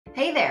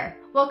Hey there!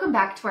 Welcome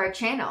back to our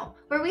channel,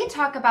 where we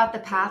talk about the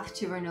path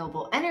to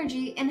renewable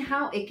energy and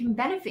how it can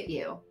benefit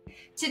you.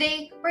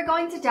 Today, we're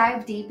going to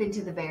dive deep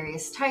into the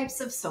various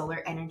types of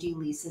solar energy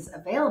leases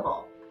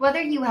available.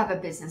 Whether you have a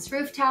business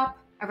rooftop,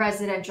 a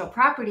residential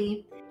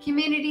property,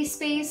 community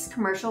space,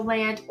 commercial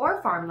land,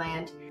 or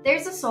farmland,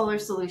 there's a solar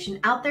solution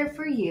out there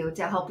for you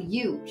to help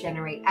you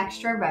generate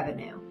extra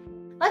revenue.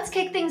 Let's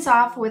kick things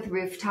off with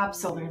rooftop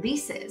solar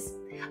leases,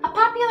 a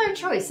popular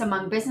choice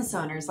among business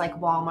owners like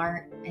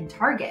Walmart and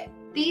Target.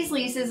 These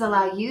leases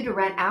allow you to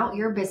rent out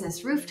your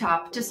business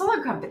rooftop to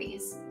solar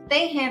companies.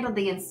 They handle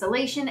the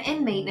installation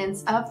and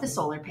maintenance of the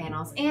solar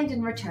panels, and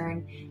in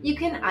return, you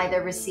can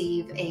either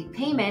receive a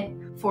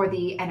payment for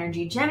the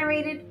energy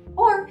generated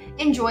or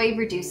enjoy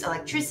reduced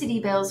electricity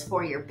bills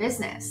for your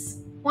business.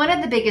 One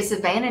of the biggest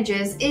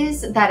advantages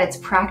is that it's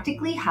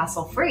practically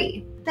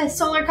hassle-free. The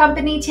solar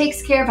company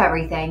takes care of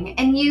everything,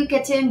 and you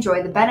get to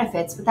enjoy the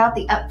benefits without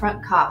the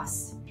upfront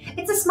costs.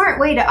 It's a smart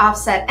way to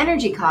offset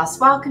energy costs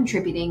while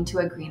contributing to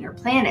a greener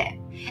planet.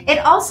 It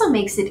also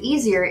makes it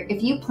easier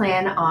if you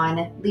plan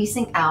on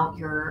leasing out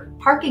your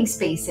parking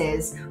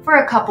spaces for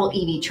a couple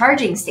EV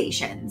charging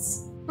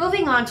stations.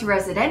 Moving on to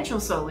residential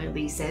solar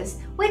leases,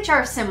 which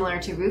are similar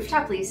to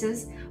rooftop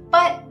leases,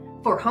 but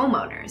for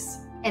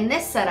homeowners. In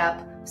this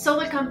setup,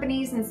 solar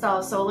companies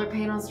install solar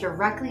panels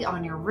directly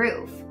on your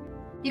roof.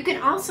 You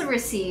can also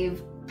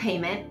receive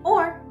payment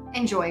or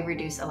enjoy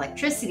reduced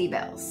electricity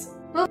bills.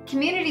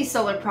 Community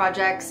solar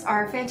projects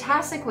are a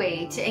fantastic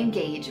way to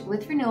engage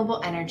with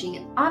renewable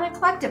energy on a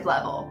collective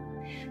level.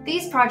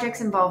 These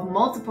projects involve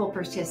multiple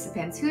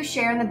participants who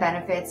share in the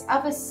benefits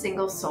of a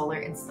single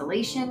solar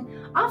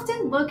installation,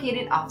 often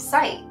located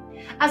off-site.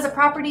 As a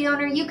property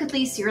owner, you could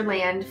lease your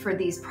land for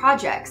these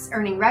projects,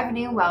 earning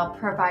revenue while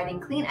providing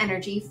clean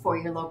energy for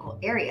your local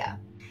area.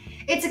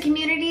 It's a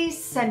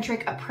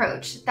community-centric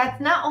approach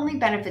that not only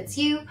benefits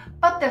you,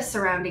 but the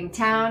surrounding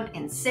town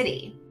and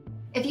city.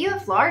 If you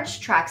have large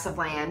tracts of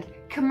land,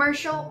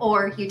 commercial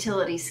or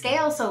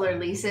utility-scale solar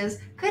leases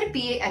could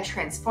be a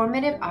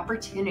transformative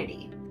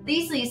opportunity.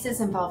 These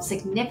leases involve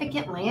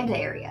significant land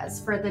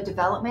areas for the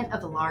development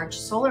of large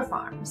solar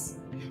farms.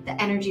 The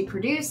energy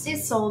produced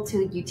is sold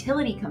to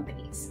utility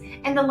companies,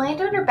 and the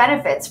landowner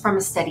benefits from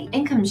a steady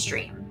income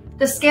stream.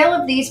 The scale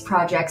of these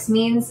projects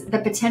means the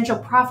potential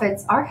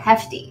profits are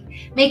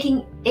hefty,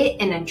 making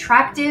it an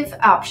attractive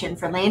option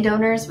for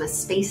landowners with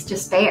space to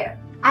spare.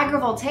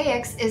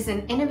 Agrivoltaics is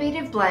an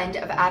innovative blend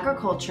of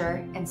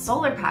agriculture and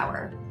solar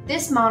power.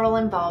 This model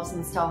involves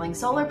installing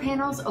solar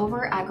panels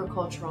over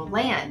agricultural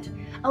land,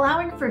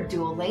 allowing for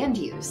dual land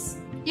use.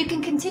 You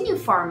can continue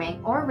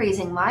farming or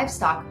raising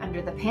livestock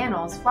under the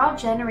panels while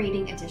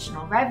generating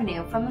additional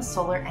revenue from the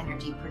solar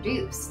energy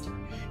produced.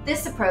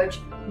 This approach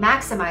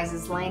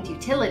maximizes land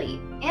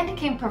utility and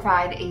can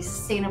provide a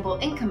sustainable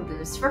income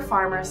boost for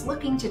farmers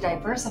looking to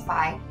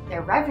diversify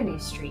their revenue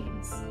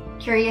streams.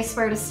 Curious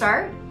where to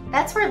start?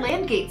 That's where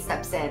LandGate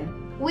steps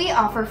in. We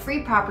offer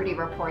free property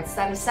reports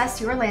that assess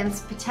your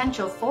land's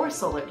potential for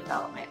solar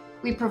development.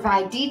 We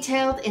provide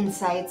detailed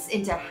insights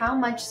into how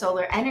much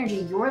solar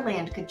energy your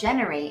land could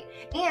generate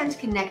and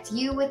connect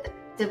you with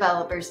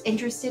developers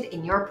interested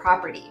in your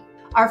property.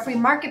 Our free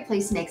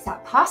marketplace makes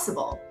that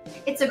possible.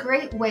 It's a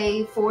great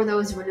way for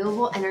those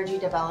renewable energy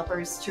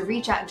developers to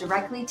reach out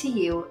directly to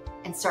you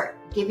and start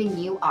giving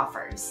you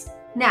offers.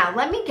 Now,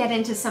 let me get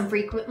into some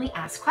frequently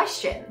asked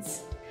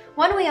questions.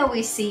 One we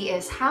always see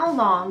is, how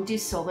long do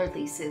solar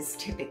leases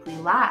typically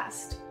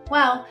last?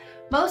 Well,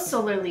 most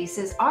solar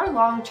leases are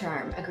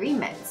long-term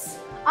agreements,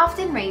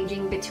 often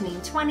ranging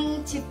between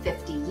 20 to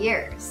 50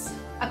 years.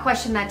 A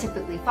question that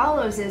typically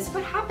follows is,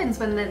 what happens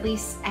when the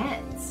lease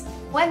ends?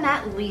 When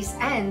that lease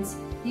ends,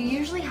 you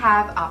usually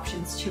have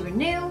options to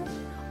renew,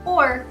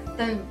 or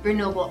the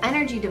renewable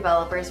energy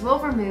developers will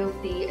remove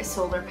the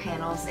solar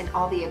panels and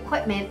all the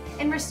equipment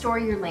and restore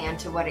your land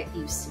to what it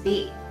used to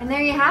be. And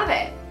there you have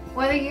it.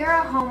 Whether you're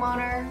a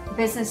homeowner,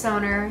 business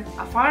owner,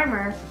 a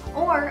farmer,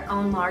 or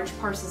own large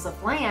parcels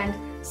of land,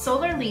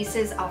 solar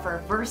leases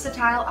offer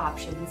versatile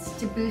options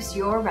to boost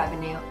your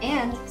revenue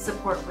and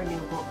support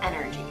renewable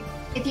energy.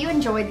 If you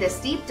enjoyed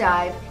this deep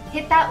dive,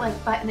 hit that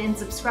like button and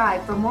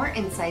subscribe for more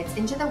insights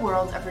into the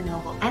world of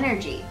renewable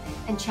energy,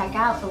 and check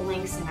out the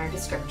links in our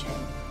description.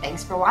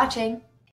 Thanks for watching.